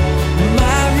and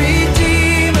my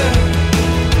Redeemer.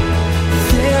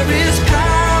 There is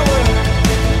power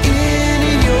in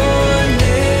your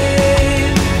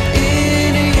name,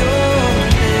 in your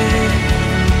name.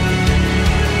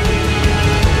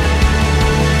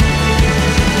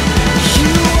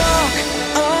 You walk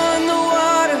on the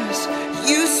waters,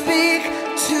 you speak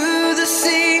to the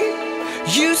sea,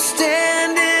 you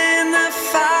stand in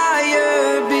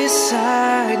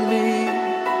beside me.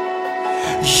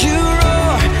 You